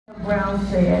Brown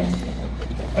said.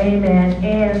 Amen.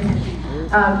 And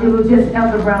it was just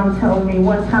Elder Brown told me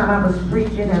one time I was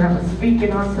preaching and I was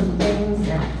speaking on some things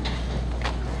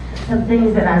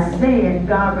that I said,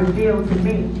 God revealed to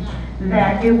me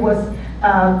that it was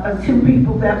two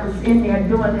people that was in there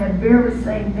doing that very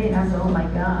same thing. I said, oh my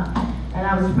God. And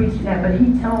I was preaching that, but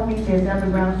he told me this. Elder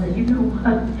Brown said, you know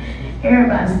what?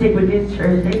 Everybody stick with this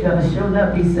church. They're going to show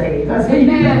up be saved. I said,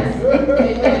 yes.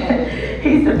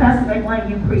 He said, Pastor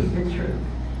McLean, you preach the truth.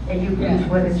 And you preach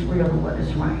what is real and what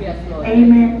is right. Yes,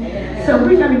 amen. Amen. So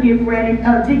we're going to get ready.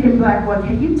 Deacon Blackwell,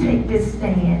 can you take this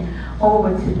stand over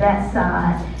to that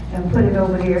side and put it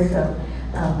over there? So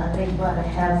I think brother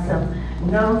has some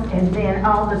notes. And then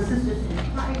all the sisters in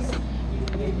Christ, you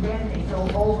can get ready and go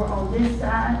over on this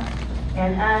side.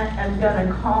 And I am going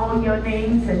to call your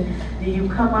names, and then you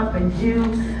come up and do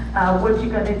what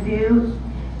you're going to do.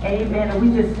 Amen. And we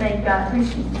just thank God. I think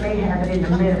she may have it in the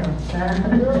middle.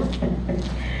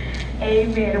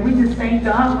 Amen. And we just thank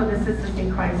God for the sisters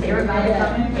in Christ. Everybody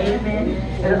coming. Amen.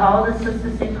 And all the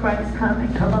sisters in Christ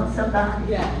coming. Come on,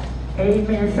 somebody.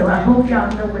 Amen. So I hope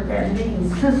y'all know what that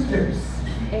means. Sisters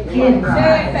in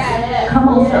Christ. Come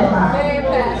on, somebody.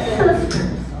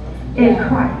 Sisters in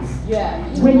Christ.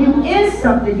 When you in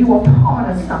something, you are part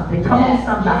of something. Come on,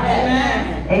 somebody.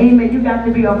 Amen. You got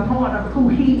to be a part of who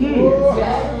he is.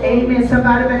 Amen.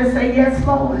 Somebody better say yes,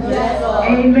 Lord.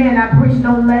 Amen. I preached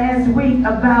on last week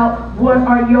about what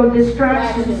are your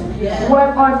distractions.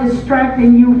 What are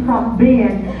distracting you from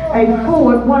being a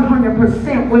full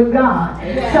 100% with God.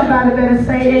 Somebody better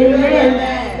say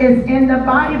amen. It's in the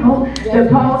Bible that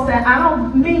Paul said, I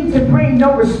don't mean to bring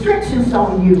no restrictions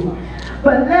on you,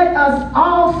 but let us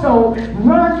also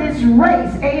run this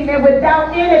race, amen,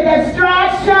 without any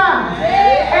distraction.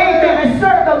 Amen. And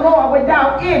serve the Lord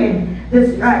without any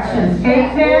distractions.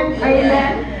 Amen.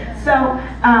 Amen. So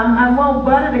I want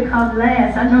Butter to come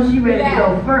last. I know she's ready to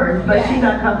go first, but she's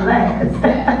going to come last.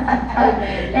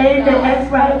 Amen.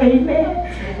 That's right. Amen.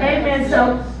 Amen.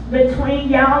 So between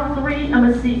y'all three, I'm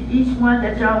going to see each one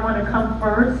that y'all want to come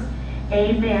first.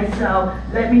 Amen. So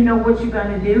let me know what you're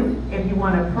going to do. If you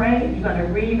want to pray, you're going to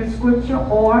read the scripture,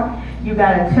 or you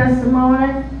got a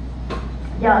testimony.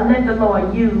 Y'all let the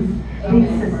Lord use these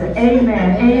sisters.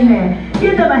 Amen. Amen.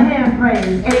 Give them a hand praise.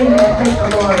 Amen. Thank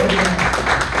the Lord. Amen.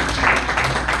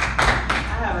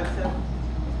 I have a testimony.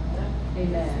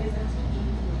 Amen.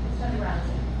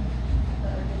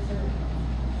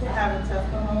 I have a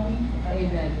testimony.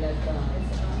 Amen.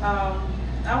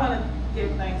 I want to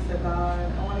give thanks to God.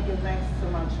 I want to give thanks to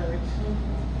my church.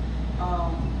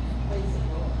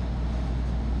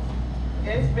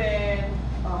 It's been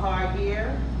a hard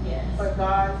year, but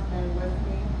God's been with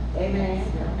me. Amen.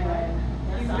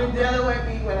 And He's been dealing with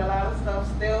me with a lot of stuff,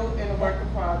 still in a work in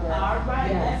progress. All right.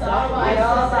 Yes. That's all right.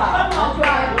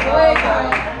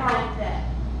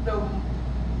 Come on.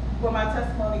 Well, my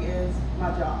testimony is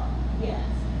my job. Yes.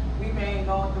 We've been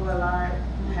going through a lot,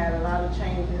 had a lot of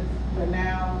changes, but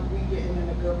now we getting in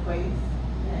a good place.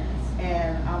 Yes.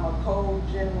 And I'm a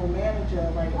co-general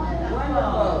manager right now.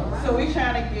 Wonderful. So we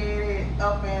trying to get it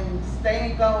up and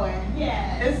stay going.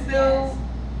 Yes. It's still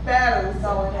battles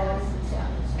going on.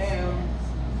 And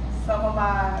some of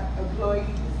my employees,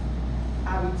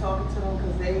 I be talking to them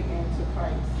because they into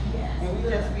Christ. Yes. And we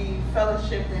just be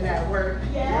fellowshipping at work.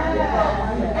 Yes.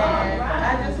 And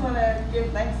I just want to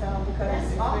give thanks to him, because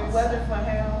if it wasn't for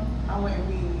him, I wouldn't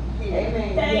be here.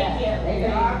 Amen. Thank you.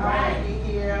 Amen. I wouldn't be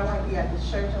here. I wouldn't be at the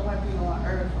church. I wouldn't be on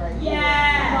earth right here.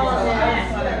 Yeah. So I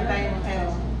just want to thank him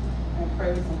and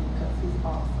praise him because he's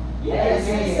awesome. Yes.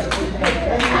 Amen.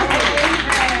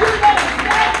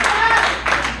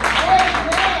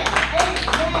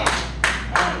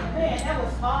 That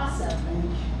was awesome. Thank you.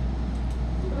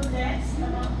 Who's next?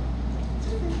 Come on.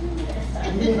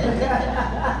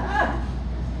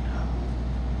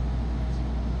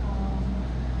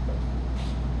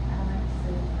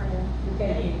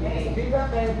 Amen. Big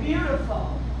up and beautiful.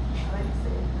 I like to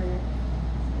say a prayer.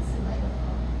 It's a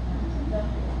microphone.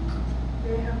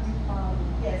 Dear Heavenly Father,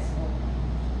 yes, Lord.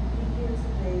 We here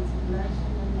today to bless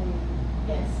your name.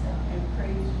 Yes, Lord. And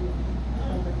praise you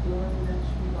for the glory that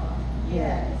you are.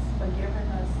 Yes. For giving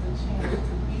us the chance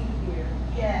to be here.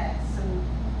 Yes.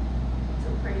 To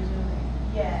praise your name.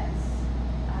 Yes.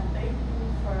 I thank you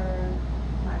for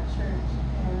my church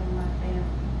and my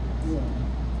family.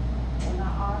 Yeah. And I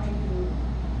honor you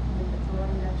with the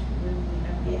glory that you give me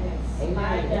every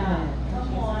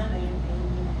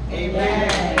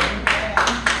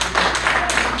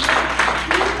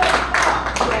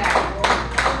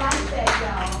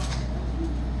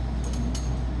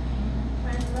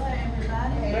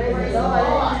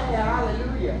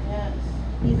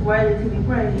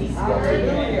piece.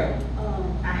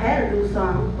 I had a new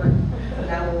song, but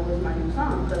that one was my new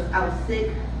song because I was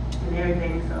sick and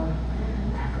everything, so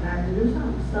I forgot the new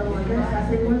song. So I guess I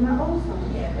sing one of my old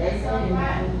songs.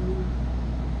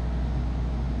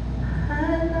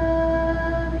 I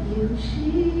love you,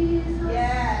 Jesus.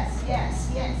 Yes.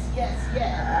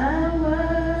 I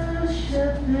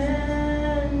worship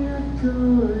and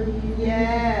adore you.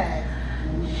 Yes.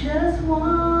 Just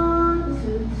want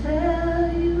to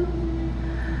tell you,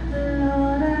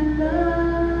 Lord, I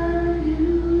love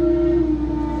you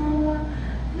more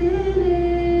than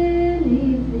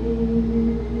anything.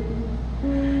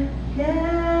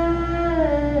 Yeah,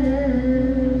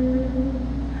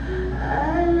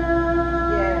 I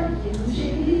love you,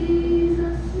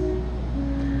 Jesus.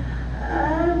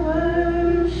 I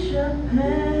worship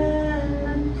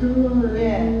and adore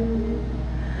you.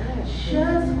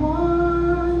 Just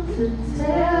want to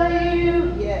tell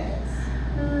you, Yes.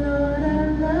 Lord, I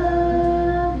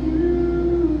love you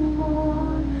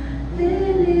more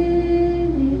than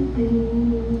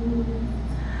anything.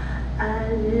 I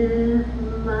lift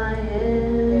my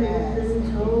hands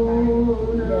in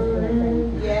total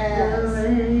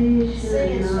adoration.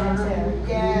 Sing it, Chantel.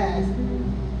 Yes.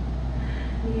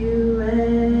 You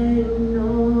reign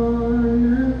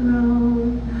on the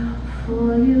throne,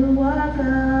 for you are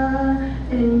God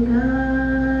and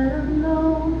God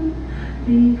alone.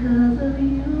 Because of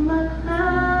you, my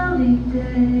cloudy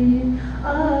days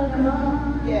are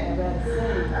gone. Yeah, that's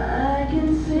it. I can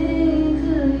sing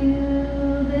to you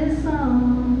this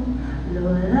song.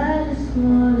 Lord, I just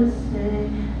want to say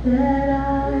that I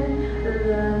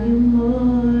love you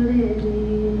more than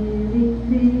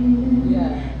anything.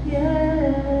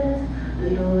 Yes,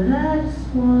 Lord, I just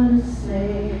want to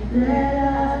say that I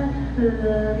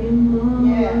love you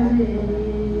more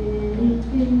than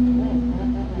anything.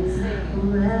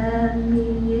 Wrap me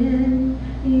in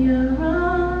your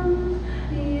arms.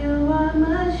 You are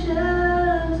my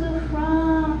shelter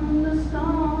from the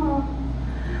storm.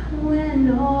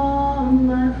 When all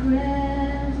my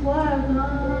friends were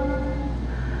gone,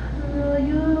 Lord,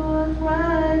 you were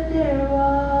right there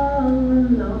all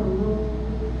alone.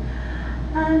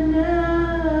 I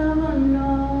never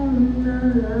known a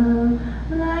love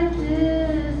like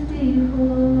this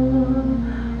before.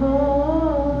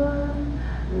 Oh,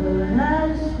 Lord, I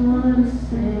just want to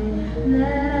say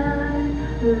that I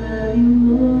love you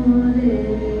more than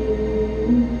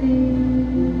anything.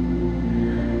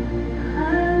 I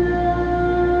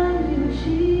love you,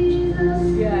 Jesus.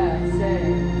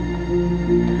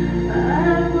 I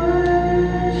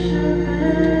worship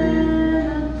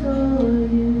and adore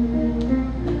you.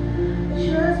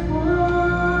 Just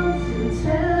want to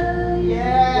tell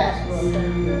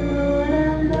you, Lord, I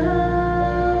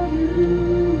love you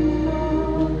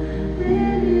more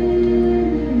than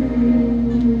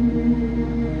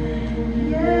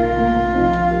anything.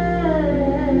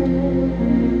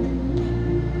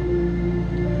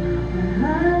 I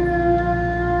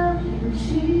love you,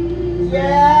 Jesus.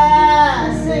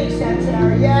 Yes. Sing,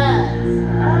 Chantel. Yes.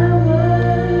 I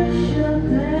worship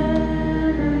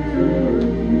and adore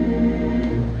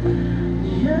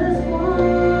you. Just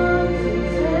want to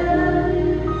tell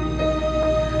you,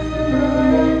 Lord, I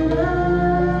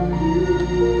love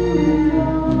you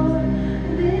more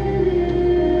than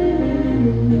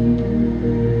anything.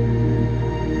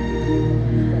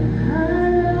 I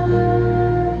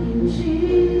love you,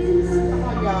 Jesus. Come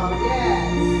on, y'all.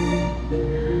 Yes.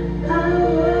 I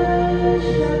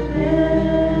worship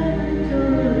and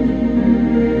adore you.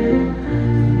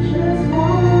 Just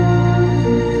want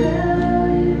to tell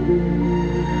you,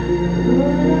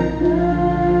 Lord, I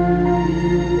love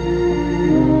you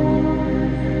more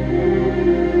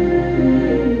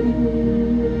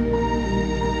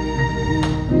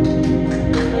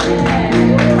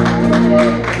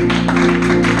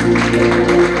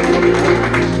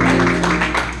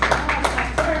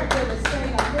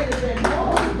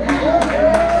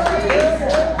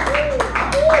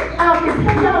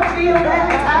Can y'all feel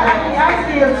that? I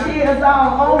feel chills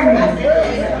all over me.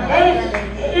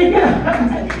 It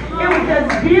was just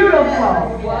beautiful.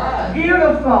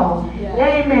 Beautiful.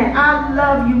 Amen. I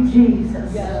love you,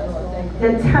 Jesus.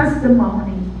 The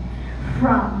testimony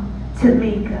from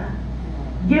Tamika.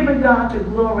 Giving God the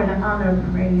glory and honor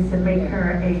and praise to make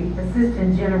her a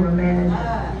assistant general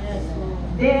manager.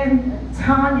 Then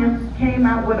Tanya came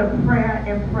out with a prayer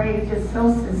and prayed just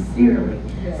so sincerely.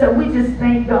 So we just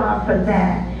thank God for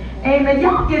that. Amen.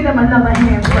 Y'all give them another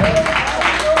hand praise.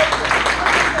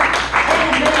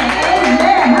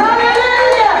 Amen.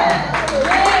 Hallelujah.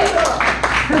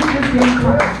 Sisters in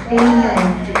Christ. Amen.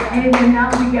 Amen. Now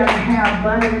we got to have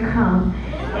Buddy to come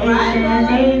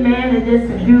Amen. Amen. And just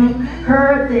to do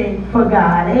her thing for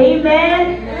God.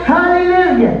 Amen.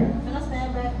 Hallelujah.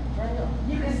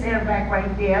 You can stand back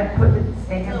right there. Put the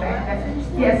stand back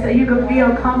there. Yeah, so you can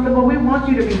feel comfortable. We want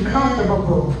you to be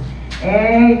comfortable.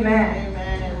 Amen.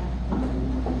 Amen.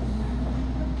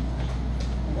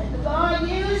 Let the Lord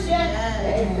use you.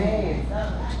 Amen.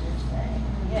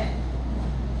 Yeah.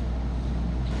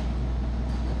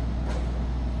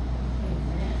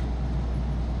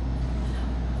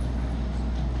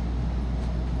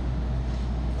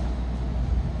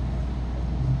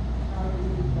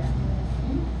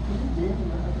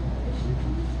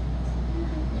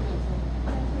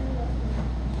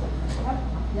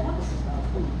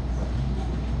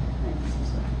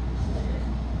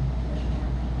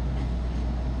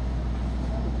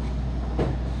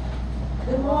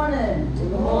 Good morning.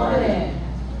 Good morning.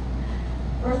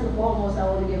 First and foremost, I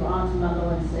want to give honor to my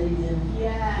Lord and Savior.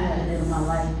 Yes. In my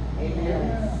life.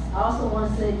 Amen. I also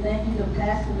want to say thank you to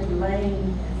Pastor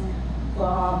McLean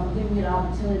for giving me the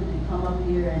opportunity to come up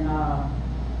here and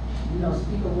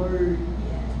speak a word.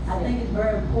 I think it's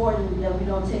very important that we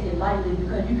don't take it lightly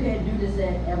because you can't do this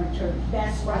at every church.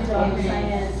 That's right. You know what I'm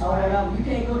saying? Or whatever. You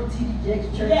can't go to T.D.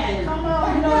 Jakes' church. Yeah, and, come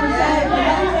on. You know what I'm saying?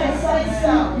 Yeah, say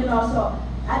so. You know, so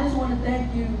I just want to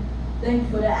thank you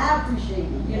for that. I appreciate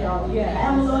it. You know, Yeah.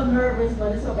 I'm a little nervous,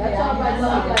 but it's okay. That's all right.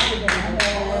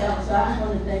 So I just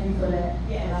want to thank you for that.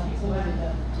 Yeah, she's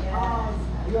wonderful. Yeah.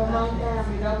 You're among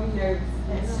family, don't be nervous.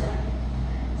 That's right.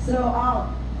 So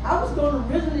I was going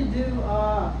to originally do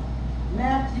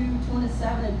Matthew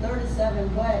 27 and 37,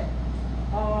 but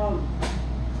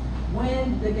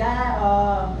when the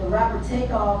guy, the rapper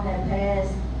Takeoff had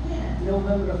passed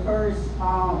November the 1st,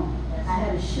 I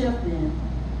had a shift in,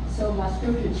 so my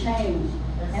scripture changed.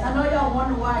 And I know y'all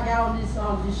wonder why I got on this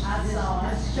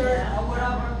shirt or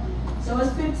whatever. So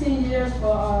it's 15 years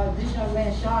for this young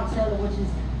man, Sean Taylor, which is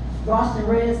Boston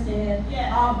Redskin.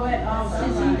 Yeah. But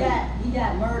since he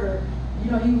got murdered,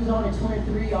 you know, he was only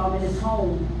 23 in his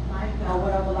home or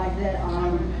whatever like that.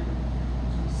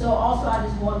 So also I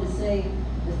just wanted to say,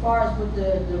 as far as with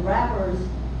the rappers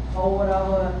or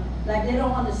whatever, like they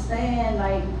don't understand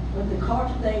like with the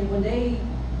culture thing when they,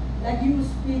 like you was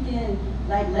speaking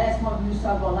like last month you was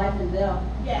talking about life and death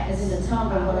as in the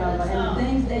tongue or whatever, and the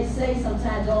things they say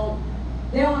sometimes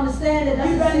they don't understand that that's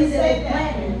the seed that they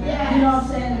planted. Yes. You know what I'm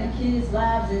saying? In the kids'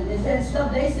 lives and that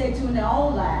stuff they say too in their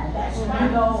own lives. That's right.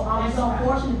 You know, it's That's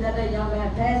unfortunate that young man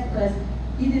passed because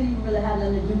he didn't even really have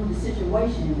nothing to do with the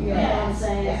situation. You know what I'm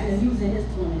saying? Yes. And he was in his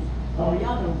 20s. Oh,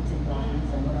 y'all know what take off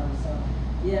or whatever. So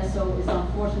yeah, so it's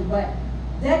unfortunate, but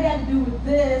that got to do with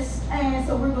this, and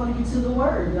so we're going to get to the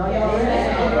word. Are y'all ready?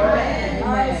 Yes.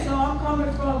 All right. So I'm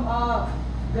coming from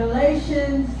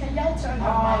Galatians. Can y'all turn the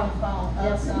microphone up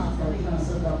Yes, some, please?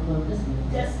 turn it up a little bit.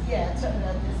 Just, turn it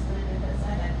up just a little bit because I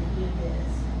got to hear this.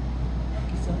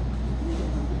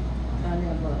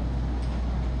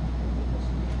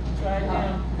 Try it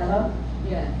now. Hello?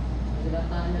 Yeah. Is it up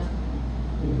high enough?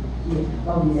 Yeah.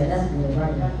 Oh yeah, that's good,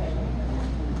 right? Okay.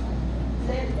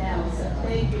 Lay it down, sir.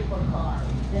 Thank you for calling.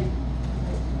 Thank you.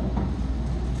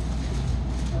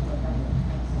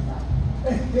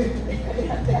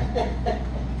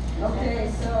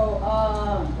 Okay, so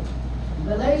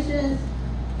Galatians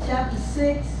chapter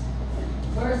 6,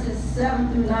 verses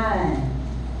 7 through 9.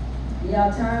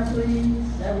 Y'all turn,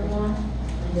 please, everyone.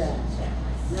 Yeah.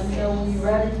 Let me know when you're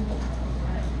ready.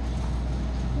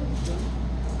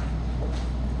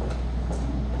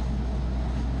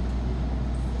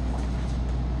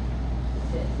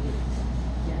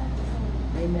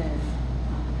 Amen.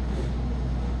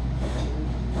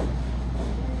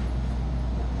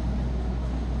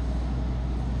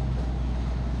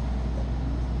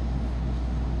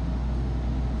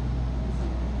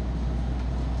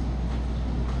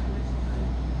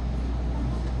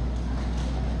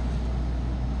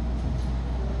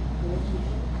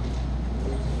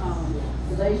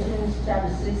 Galatians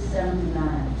chapter 6, 7 through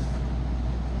 9.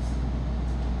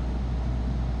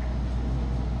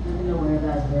 Let me know when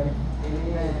everybody's ready.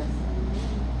 Amen.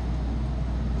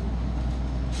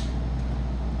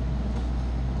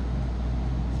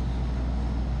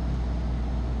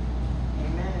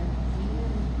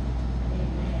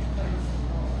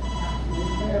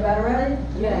 Everybody ready?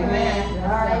 Yeah. Amen. All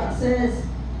right, it says,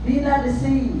 be not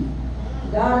deceived.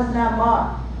 God is not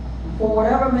mocked. For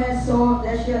whatever man soweth,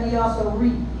 that shall he also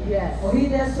reap. Yes. For he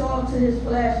that soweth to his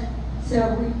flesh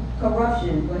shall reap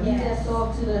corruption, but he that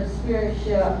soweth to the Spirit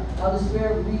shall of the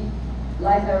Spirit reap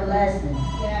life everlasting.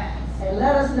 Yes. And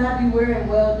let us not be weary in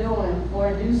well doing, for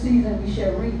in due season we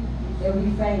shall reap if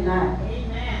we faint not.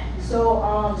 Amen. So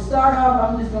to start off,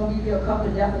 I'm just going to give you a couple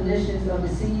of definitions of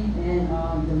deceit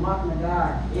and the mocking of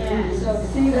God. Yes. So to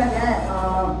see like that,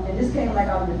 and this came like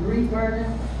out of the Greek version,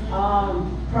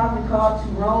 probably called to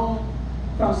roam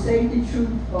from safety, truth,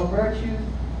 or virtue,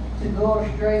 to go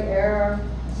astray, error,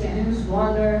 seduce,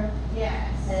 wonder, Yes.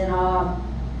 and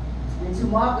to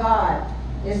mock God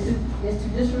is to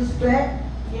disrespect,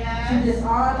 to Yes.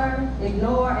 dishonor,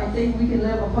 ignore, and think we can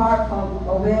live apart from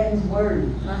obeying His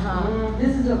word.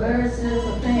 This is a very serious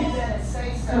You offense better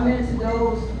say so. committed to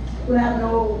those who have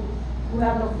no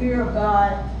fear of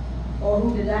God or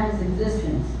who deny His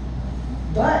existence.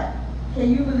 But can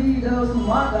you believe those who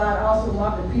mock God also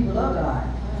mock the people of God?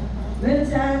 Many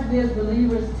times we as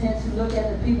believers tend to look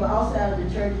at the people outside of the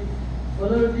church.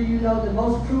 But little do you know, the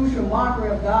most crucial mockery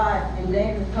of God and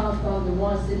danger comes from the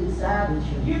ones sitting inside the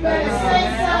church. You better say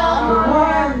The so.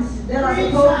 ones that are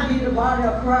supposed to be the body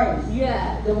of Christ.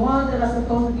 Yeah. The ones that are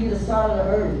supposed to be the salt of the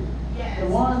earth. Yes. The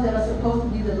ones that are supposed to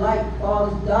be the light for all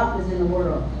this darkness in the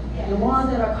world. Yes. The ones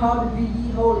that are called to be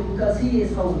ye holy because He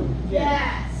is holy.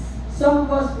 Yes. Some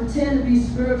of us pretend to be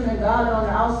spiritual and godly on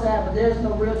the outside, but there's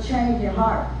no real change in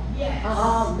heart. Yes.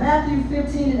 Matthew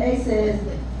 15:8 says,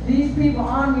 these people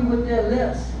honor me with their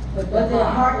lips, but their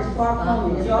heart is far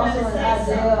from me. It's also in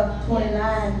Isaiah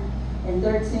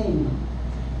 29:13.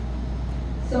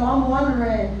 So I'm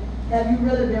wondering, have you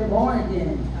really been born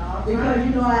again? Because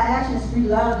you know our actions speak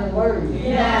louder than words.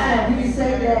 Yes. So we can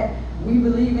say that we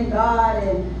believe in God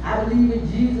and I believe in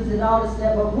Jesus and all this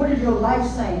stuff, but what is your life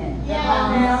saying? Yes.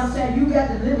 You know what I'm saying? You got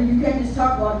to live it. You can't just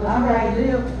talk about it, but you got to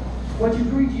live what you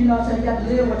preach. You know what I'm saying? You got to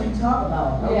live what you talk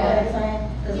about. You know what I'm saying?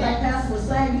 Because like Pastor was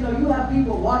saying, you know, you have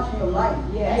people watching your life.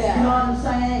 Yes. You know what I'm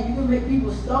saying? You can make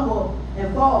people stumble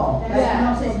and fall. That's, you know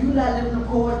what I'm saying? You're not living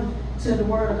according to the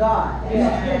word of God.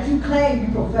 Yes. Yet you claim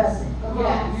you profess it.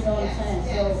 Yes. You know what I'm saying?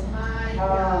 Yes. My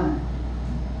God.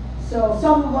 So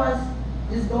some of us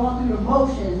just going through the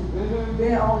motions,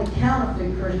 being on the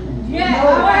counterfeit Christian. Yeah. You know,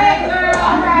 All right, girl.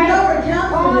 All right. You know what a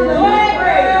counterfeit is? Go ahead,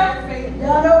 girl.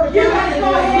 Y'all know what a You better counterfeit go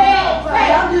is? ahead. Say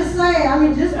it. I'm just saying, I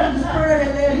mean, just what the Spirit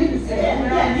had led me to say. You know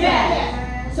what I'm saying?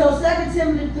 Yes. So 2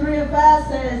 Timothy 3:5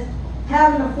 says,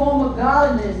 having a form of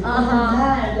godliness, but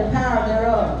denying the power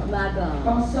thereof. My God.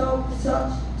 From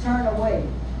such turn away.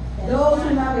 Those who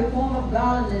have a form of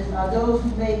godliness are those who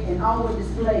make an outward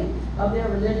display of their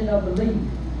religion of belief.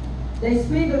 They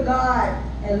speak of God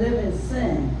and live in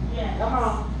sin. Yes.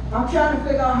 I'm trying to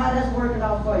figure out how that's working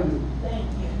out for you. Thank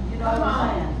you. You know what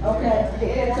I'm saying?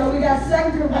 Okay. So we got 2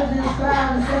 Corinthians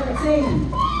 5:17.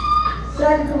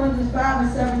 2 Corinthians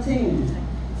 5:17.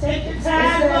 Take your It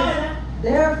time, says, brother.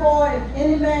 therefore, if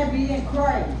any man be in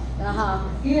Christ,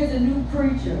 he is a new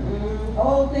creature.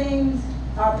 Old things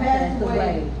are passed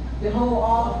away. Behold,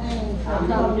 all things are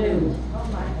become new. Oh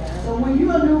my God. So when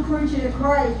you're a new creature in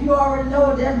Christ, you already know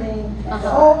what that means.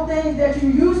 The old things that you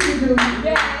used to do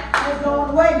has gone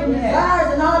away. The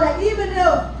desires and all that. Even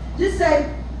if, just say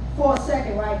for a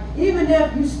second, right? Even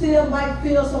if you still might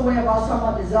feel some way about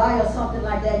some desire or something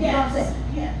like that. You know what I'm saying?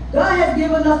 Yes. God has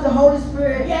given us the Holy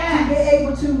Spirit Yes. to be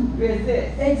able to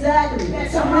Resist. exactly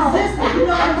Yes. to resist it. You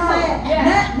know what I'm saying?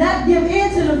 Yes. Not give in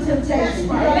to them temptations. That's You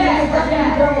know right. what I'm saying? Yes. That's what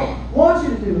the devil wants you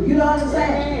to do. You know what I'm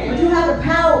saying? Yes. But you have the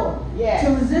power Yes. to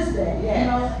resist that. Yes. You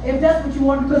know, if that's what you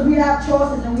want, because we have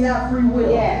choices and we have free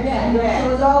will. Yes. You know, Yes. so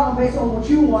it's all based on what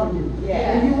you want to do.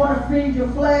 Yes. If you want to feed your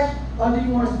flesh, or do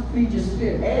you want to feed your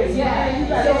spirit? Hey, Yeah. you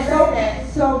better say that.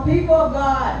 So people of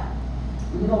God,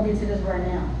 we're going to get to this right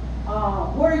now.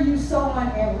 What are you sowing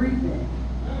and reaping?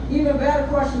 Even better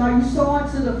question, are you sowing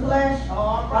to the flesh?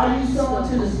 All Or are right. you sowing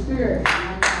to the spirit?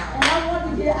 And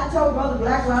I told Brother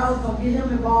Blackwell I was going to get him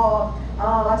involved.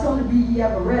 I told him to be ye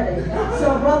ever ready.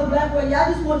 So Brother Blackwell, I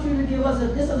just want you to give us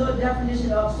just a little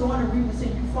definition of sowing and reaping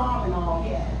since you farming all.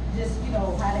 Yeah. Just, you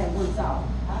know, how that works out.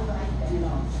 I like that. You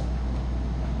know.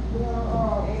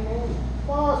 Well, as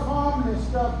far as farming and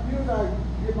stuff, usually I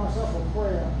give myself a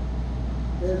prayer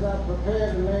as I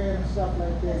prepare the land and stuff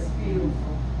like that. That's beautiful.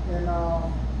 And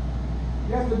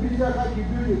you have to be just like you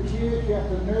do your kids. You have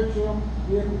to nurture them,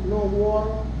 give them a little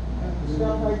water and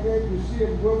stuff like that. You see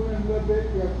it growing a little bit.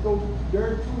 You have to go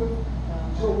dirt to it.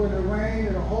 So when it rains,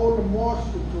 it'll hold the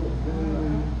moisture to it.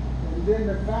 And then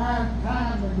the fine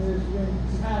timing is when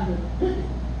it's time to pick it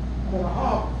for the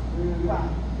harvest.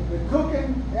 If it's cooking,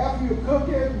 after you cook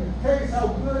it and it tastes how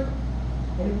good,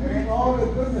 and you drink all the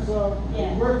goodness of the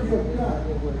work you have done.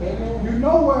 You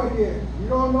know where it is. You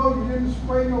don't know you didn't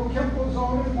spray no chemicals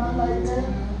on it, not like that.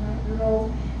 You know,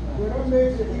 well, that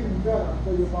makes it even better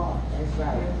for your body. That's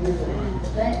right.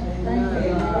 Thank you.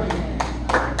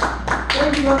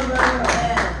 Thank you, Brother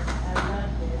Blackwell.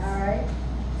 All right.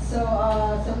 So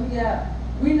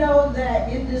we know that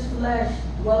in this flesh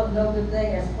dwelleth no good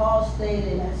thing, as Paul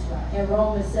stated in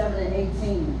Romans 7 and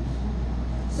 18.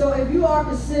 So if you are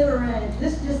considering,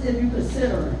 this just if you're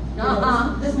considering, you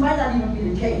know, this might not even be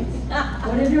the case,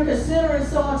 but if you're considering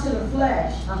sowing to the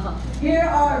flesh, here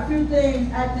are a few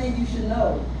things I think you should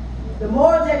know. The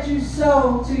more that you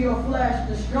sow to your flesh,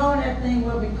 the stronger that thing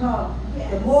will become.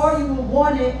 The more you will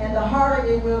want it, and the harder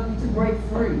it will be to break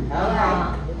free.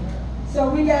 So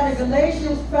we got in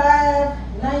Galatians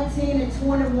 5:19 and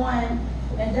 21,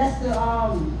 and that's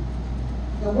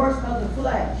the works of the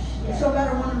flesh.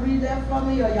 Somebody want to read that for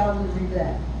me, or y'all want to read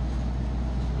that?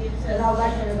 And I would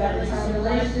like everybody to turn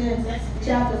Galatians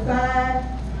chapter 5,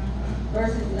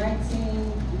 verses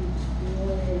 19 through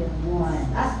 21.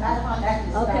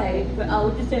 Okay, we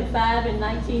just said 5 and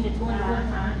 19 and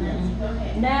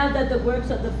 21. Now that the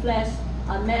works of the flesh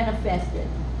are manifested,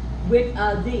 which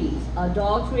are these: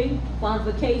 adultery,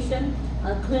 fornication,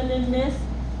 uncleanness,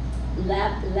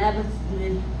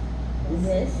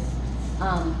 lasciviousness,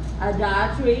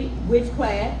 idolatry,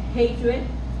 witchcraft, hatred,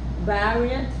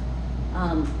 variance,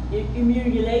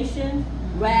 emulation,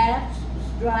 wrath,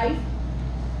 strife,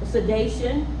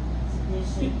 sedition.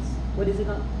 What is it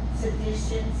called?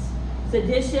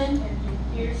 Sedition,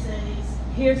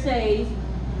 hearsays,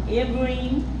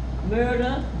 envying,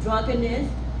 murder, drunkenness,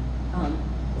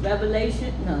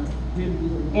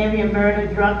 Envy, murder,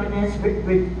 drunkenness,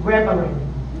 reveling.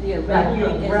 Yeah,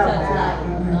 reveling and such like.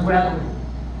 Reveling.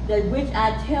 That which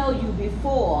I tell you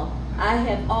before, I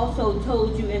have also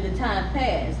told you in the time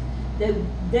past, that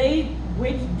they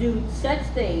which do such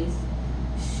things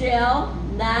shall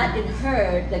not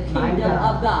inherit the kingdom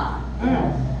of God.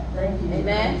 Thank you.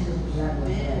 Amen.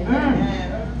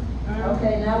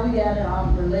 Okay, now we got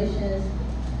Galatians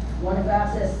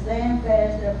 1:5 says, stand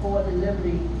fast therefore the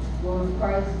liberty where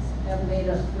Christ hath made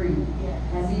us free,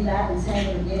 and be not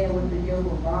entangled again with the yoke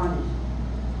of bondage.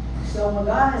 So when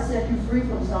God has set you free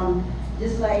from something,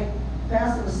 just like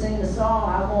Pastor was singing the song,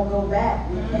 I won't go back.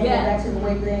 You can't go back to the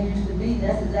way things used to be.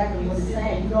 That's exactly what it's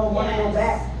saying. You don't want to go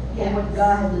back from what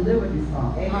God has delivered you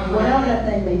from. Whatever that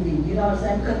thing may be. You know what I'm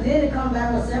saying? Because then it comes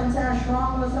back with 7 times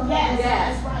stronger or something like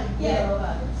that. That's right.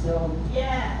 So,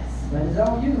 but it's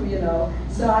on you, you know.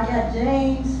 So I got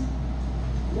James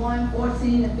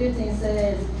 1:14 and 15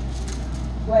 says,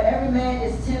 "For every man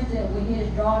is tempted when he is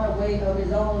drawn away of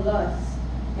his own lusts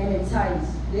and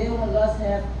enticed. Then when lust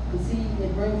hath conceived,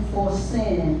 it brings forth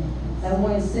sin. And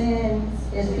when sin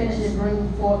is finished, it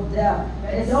brings forth death."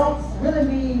 It don't really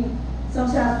mean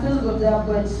sometimes physical death,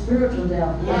 but spiritual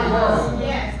death.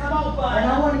 Come on, bud. And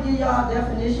I want to give y'all a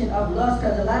definition of lust,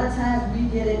 because a lot of times we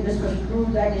get it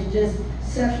misconstrued like it's just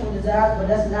sexual desires, but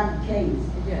that's not the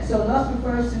case. So lust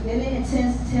refers to any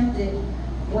intense tempted.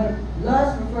 When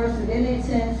lust refers to any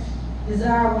intense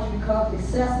desire which becomes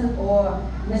excessive or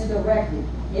misdirected.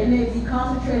 It may be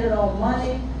concentrated on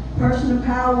money, personal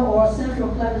power, or sensual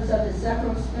pleasure such as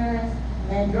sexual experience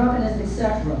and drunkenness,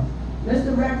 etc.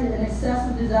 Misdirected and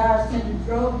excessive desires tend to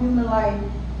throw human life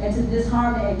into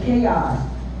disharmony and chaos.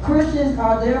 Christians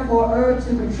are therefore urged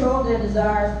to control their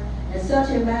desires in such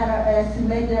a manner as to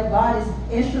make their bodies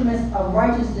instruments of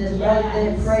righteousness rather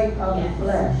than prey of the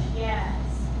flesh.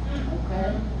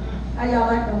 Okay? How y'all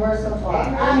like the word so far?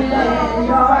 Amen.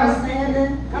 Y'all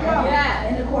understanding? Come on. Yeah.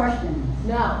 Any questions?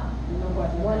 No. No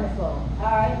questions. Wonderful.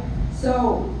 All right.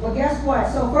 So, well, guess what?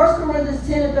 So 1 Corinthians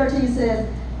 10 and 13 says,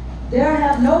 "There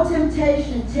have no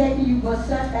temptation taken you but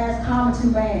such as common to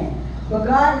man. But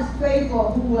God is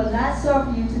faithful, who will not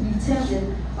suffer you to be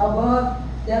tempted above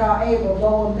that are able,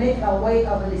 but will make a way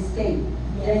of an escape,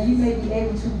 that you may be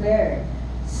able to bear it."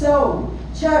 So,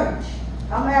 church,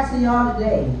 I'm asking y'all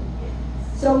today.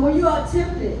 So when you are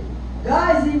tempted,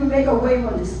 God is even make a way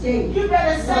of an escape. You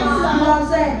better say You know something. what I'm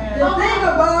saying? The thing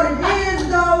about it is,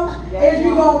 though, is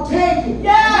you going to take it.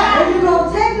 Yeah. If you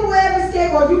going to take the way of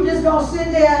escape, or you just going to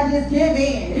sit there and just give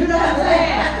in. You know what I'm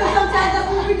saying? Because sometimes that's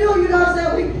what we do, you know what I'm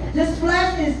saying? This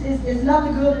flesh is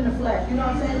nothing good in the flesh. You know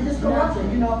what I'm saying? It's just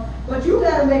corruption, you know. But you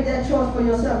got to make that choice for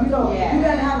yourself. You know, you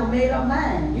got to have a made up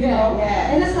mind. You know?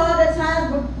 And it's hard at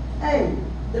times, but hey,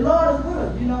 the Lord is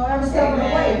good, you know, every step of the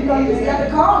way. You know, you just got to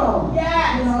call on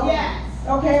him. You know?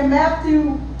 Okay,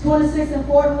 Matthew 26 and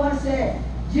 41 said,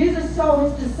 Jesus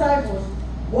told his disciples,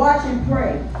 watch and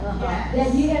pray,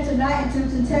 that ye enter not into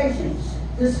temptation.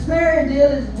 The spirit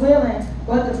deal is willing,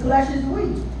 but the flesh is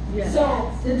weak. So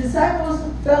the disciples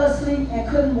fell asleep and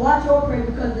couldn't watch or pray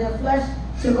because their flesh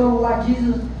took over while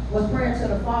Jesus was praying to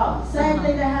the Father. Same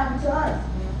thing that happened to us.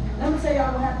 Let me tell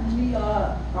y'all what happened to me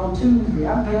on Tuesday.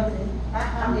 I'm guilty.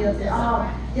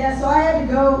 So I had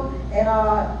to go and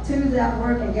Tuesday after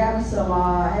work and got me some,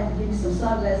 I had to give me some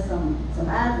sunglasses, some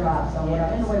eye drops or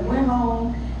whatever. Anyway, went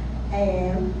home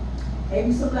and ate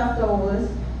me some leftovers.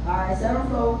 Alright, sat on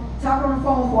the floor, talked on the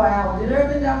phone for an hour, did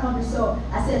everything that I wanted to do. So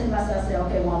I said to myself, I said,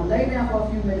 okay, well, I'm lay down for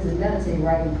a few minutes and meditate,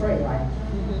 right, and pray, right?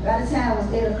 By the time it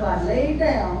was 8 o'clock, laid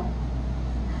down,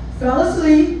 fell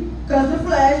asleep, because the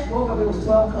flesh, woke up, it was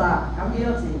 12 o'clock. I'm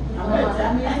guilty. You know what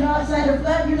I'm saying? The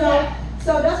flesh, you know.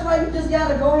 So that's why you just got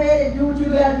to go ahead and do what you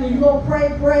got to do. You go pray,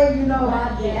 you know.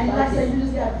 And like I said, you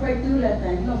just got to pray through that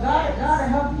thing. You know, God will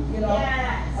help you, you know.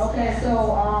 Okay, so,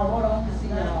 hold on, to see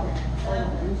y'all. I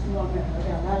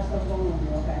got a lot of stuff going on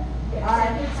here, okay. All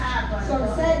right. So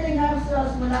the same thing happens to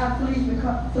us when our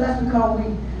flesh become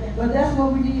weak. But that's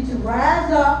what we need to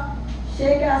rise up,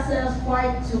 shake ourselves,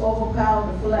 fight to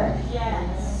overpower the flesh.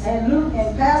 Yes. And Luke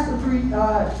and Pastor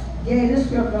gave this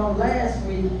scripture on last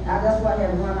week. That's why I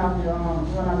had to run out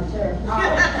the church.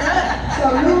 So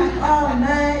Luke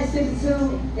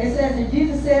 9:62, it says, and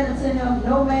Jesus said unto him,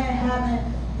 no man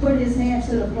having put his hand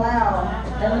to the plow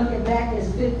and looking back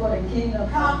is fit for the kingdom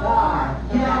of God.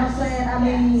 You know what I'm saying? I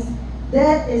mean,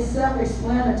 that is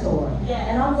self-explanatory. Yes.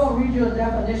 And I'm going to read you a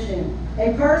definition.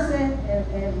 A person,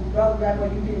 and Brother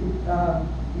Blackwell, you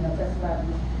can testify to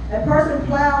this. A person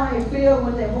plowing a field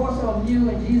with a horse or mule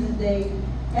in Jesus' day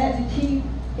had to keep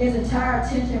his entire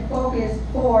attention focused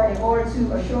forward in order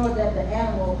to assure that the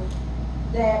animal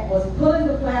that was pulling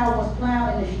the plow was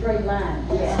plowing in a straight line.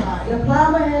 Yeah. The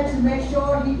plowman had to make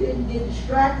sure he didn't get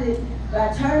distracted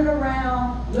by turning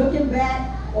around, looking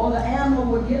back, or the animal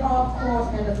would get off course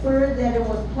and the further that it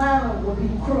was plowing would be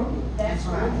crooked. That's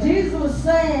right. Jesus was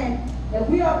saying that if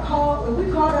we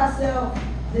called ourselves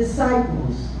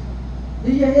disciples.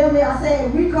 Do you hear me? I say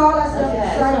if we call ourselves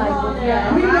disciples,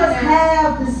 we must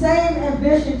have the same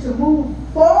ambition to move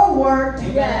forward,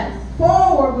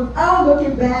 forward without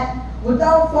looking back,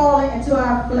 without falling into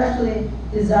our fleshly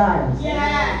desires.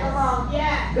 Yeah, come on,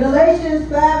 yeah. Galatians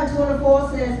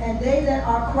 5:24 says, and they that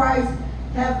are Christ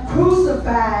have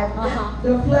crucified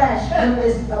the flesh with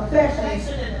its affections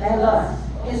and lusts.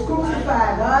 It's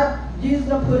crucified. God, Jesus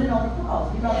done put it on the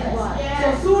cross. You know what I'm saying?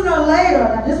 Yes. So sooner or later,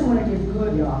 now this one gets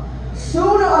good, y'all.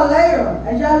 Sooner or later,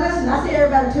 as y'all listen, I see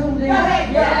everybody tuned in.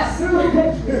 Yes. Sooner or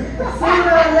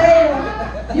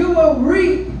later, you will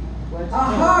reap a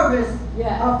harvest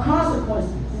of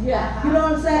consequences. Yeah. You know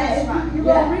what I'm saying? Right. You're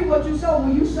going to reap what you sow.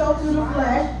 When you sow to the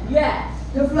flesh, Yes.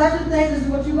 the fleshly things is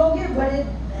what you're going to get.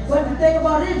 But the thing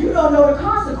about it is you don't know the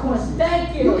consequences.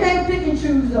 Thank you. You can't pick and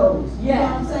choose those. You know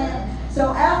what I'm saying?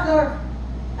 So after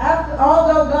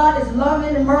although God is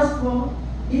loving and merciful,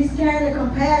 He's caring and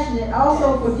compassionate,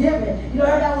 also forgiving. You know,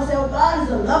 everybody will say, oh, God is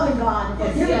a loving God and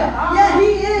forgiving. Yeah, He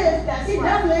is. He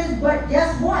definitely is. But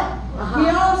guess what? He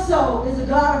also is a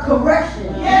God of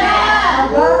correction. Yeah.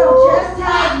 A God of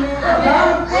chastisement, a God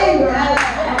of anger, a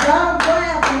God of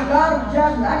wrath, and a God of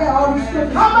judgment. I got all these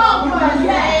scriptures. Come on, boy.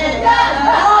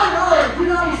 All those. You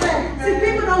know what I'm saying? See,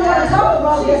 people don't want to talk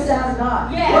about this side of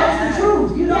God. Yeah. But it's the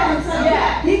truth. You know what I'm saying?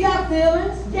 Yeah. He got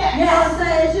feelings. Yeah. You know what I'm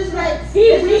saying? It's just like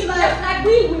He's just like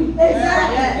we.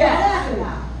 Exactly. Yeah.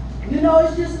 Exactly. You know,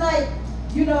 it's just like,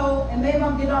 you know, and maybe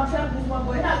I'm getting off track with this one,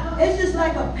 but it's just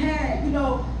like a parent, you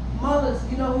know, mothers,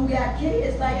 you know, who got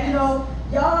kids, like, you know,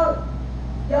 y'all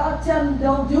tell them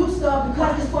don't do stuff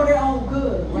because it's for their own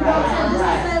good. You know what I'm saying? Just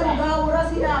the same with God with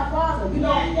us, He our Father. You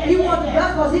know, He wants the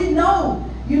best for us. He knows,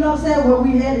 you know what I'm saying, where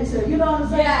we headed to. You know what I'm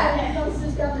saying? Yeah. You know,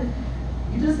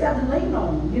 you just got to lean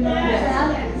on Him. You know what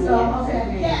I'm saying? So, okay.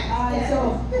 All right, so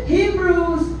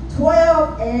Hebrews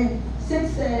 12:6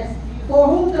 says, for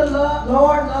whom the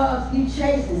Lord loves, He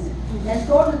chastens, and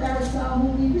scourges every son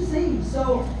whom He receives.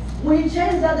 So when He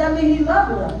chastens us, that means He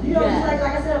loves us. You know, just like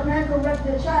I said, a parent corrects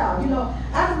their child. You know,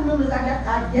 I can remember this, I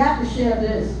got to share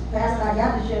this. Pastor, I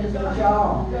got to share this with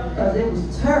y'all because it was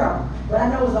terrible. But I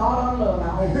know it was all on love, I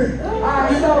hope. All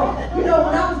right, so, you know,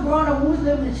 when I was growing up, we was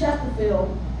living in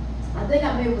Chesterfield. I think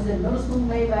I maybe was in middle school,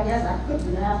 maybe, I guess. I could have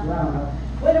been in high school, I don't know.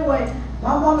 But anyway,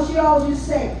 my mama, she always used to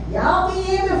say, y'all be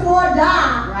in before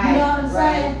dark. Right, You know what I'm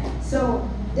saying? So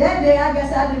that day, I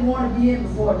guess I didn't want to be in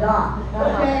before dark.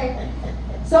 Okay?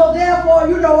 So therefore,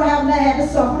 you know what happened? I had to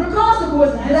suffer the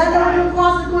consequences. Did I know what the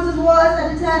consequences was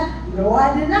at the time? No,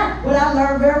 I did not. But I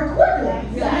learned very quickly.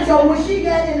 Exactly. So when she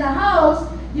got in the house,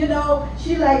 you know,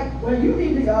 she like, well, you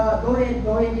need to go ahead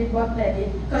and get butt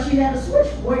naked, because she had a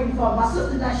switch waiting for her. My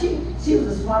sister, now she was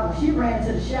a smart one. She ran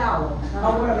to the shower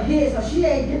or whatever here, so she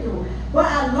ain't get to it. But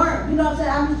I learned, you know what I'm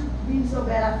saying? I'm just being so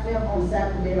bad I fell on the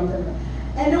side of the bed.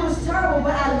 And it was terrible,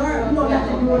 but I learned, you know, not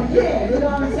to do it again. You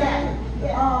know what I'm saying?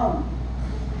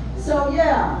 So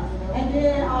yeah, and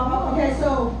then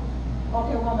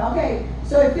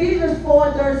so Ephesians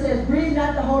 4:30 says, breathe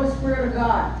not the Holy Spirit of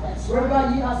God,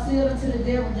 whereby ye are sealed unto the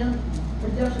day of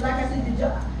redemption. Like I said,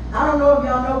 I don't know if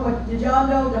y'all know, but did y'all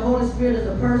know the Holy Spirit is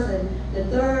a person, the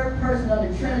third person of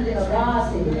the Trinity of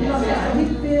Godhead? You know what I'm saying?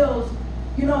 So he feels,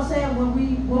 you know what I'm saying,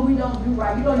 when we don't do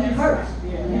right. You know, he hurts.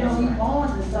 You know, he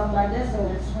mourns and stuff like that.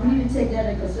 So we need to take that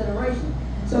into consideration.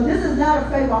 So this is not a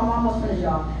faith walk. I'm almost finished,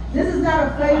 y'all. This is not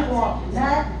a faith walk,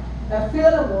 not a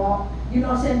feeling walk. You know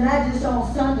what I'm saying? Not just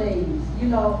on Sundays, you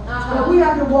know. But we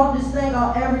have to walk this thing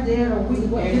out every day of the week. You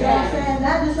know what I'm saying?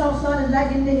 Not just on Sundays, not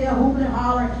getting in here hooping and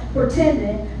hollering,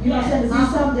 pretending, you know what I'm saying, to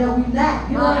be something that we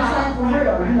not. You know what I'm saying? For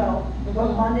real, you know.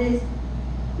 But Mondays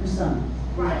through Sundays.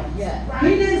 Right. Yeah.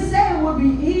 He didn't say it would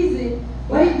be easy,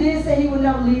 but he did say he would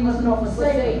never leave us nor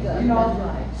forsake us. You know.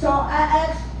 Right. So I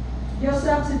ask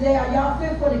yourself today, are y'all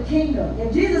fit for the kingdom?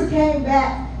 If Jesus came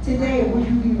back today, would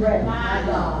you be ready? My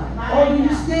God. Or do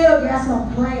you still got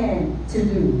some plan to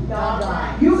do?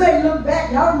 God. You may look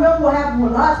back. Y'all remember what happened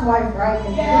with Lot's wife, right?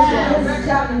 In Genesis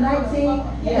chapter 19.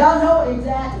 Y'all know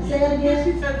exactly. Say it again.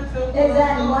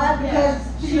 Exactly. Why? Because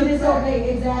she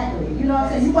disobeyed. Exactly. You know what I'm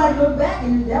saying? You might look back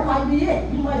and that might be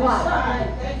it. You might be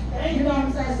stuck. You know what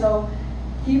I'm saying? So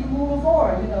keep moving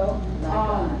forward. You know.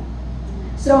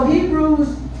 So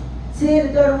Hebrews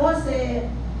 10:31 said,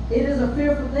 it is a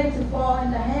fearful thing to fall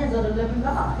in the hands of the living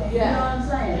God. Yeah. You know what I'm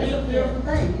saying? It's a fearful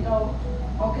thing, you know.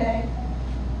 Okay.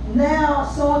 Now,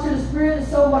 sowing to the Spirit is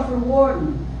so much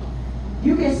rewarding.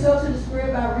 You can sow to the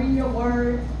Spirit by reading your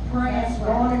word, praying,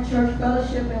 going to church,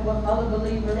 fellowshipping with other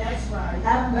believers. That's right.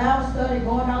 Having Bible study,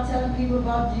 going out telling people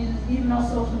about Jesus, even on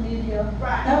social media.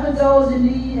 Right. Helping those in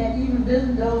need and even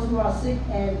visiting those who are sick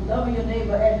and loving your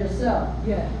neighbor as yourself.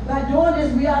 Yeah. By doing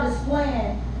this, we are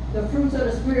displaying the fruits of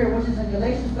the Spirit, which is in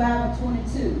Galatians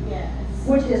 5:22. Yes.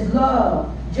 Which is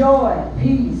love, joy,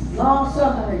 peace,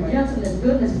 long-suffering, gentleness,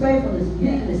 goodness, faithfulness,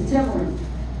 meekness, temperance,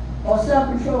 or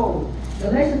self-control.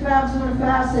 Galatians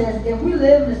 5:25 says, if we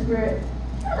live in the Spirit,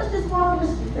 let's just walk in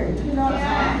the Spirit. You know what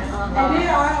I'm saying? And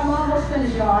then, all right, I'm almost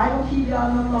finished, y'all. I ain't gonna keep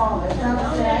y'all no longer. That's not what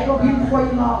I'm saying. I ain't gonna be before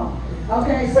you long.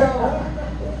 Okay, so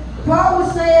Paul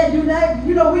was saying, do not,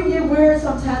 you know, we get weary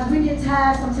sometimes, we get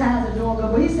tired sometimes of doing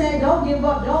good. But he's saying, don't give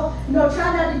up, don't, you know,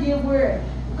 try not to get weary.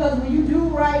 Because when you do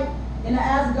right in the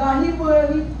eyes of God, you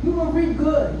will reap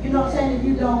good. You know what I'm saying, if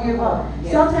you don't give up.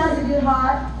 Yeah. Sometimes it gets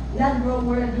hard, not to grow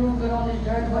weary and doing good on this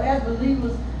journey, but as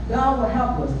believers, God will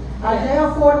help us. Yeah.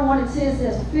 Isaiah 41:10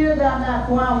 says, fear thou not,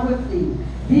 for I am with thee.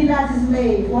 Be not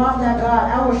dismayed, for I am thy God.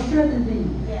 I will strengthen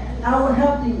thee. Yeah. I will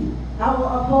help thee. I will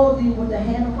uphold thee with the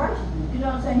hand of righteousness. You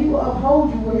know what I'm saying? He will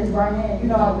uphold you with his right hand. You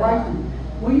know how righteous.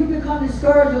 When you become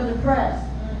discouraged or depressed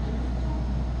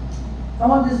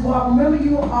on this walk, remember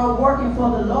you are working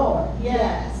for the Lord.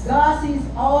 Yes. God sees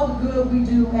all the good we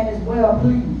do and is well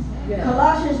pleased. Yes.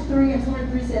 Colossians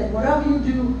 3:23 says, whatever you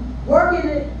do, work in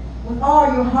it with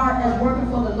all your heart as working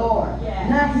for the Lord, yes,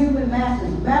 not human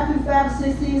masters. Matthew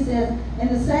 5:16 says, in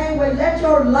the same way, let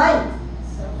your light,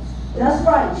 that's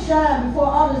right, shine before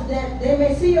others that they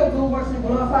may see your good works and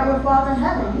glorify your Father in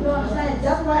heaven. You know what I'm saying?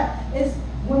 That's why it's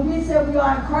when we say we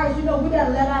are in Christ, you know, we got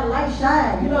to let our light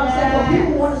shine. You know what I'm saying? But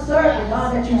people want to serve the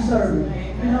God that you serve.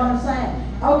 You know what I'm saying?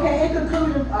 Okay, in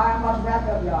conclusion, all right, I'm about to wrap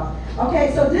up, y'all.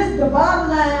 Okay, so the bottom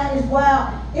line is,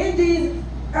 while in these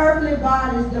earthly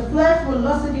bodies, the flesh will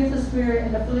lust against the spirit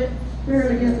and the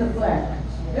spirit against the flesh.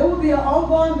 It will be an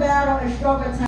ongoing battle and struggle at times.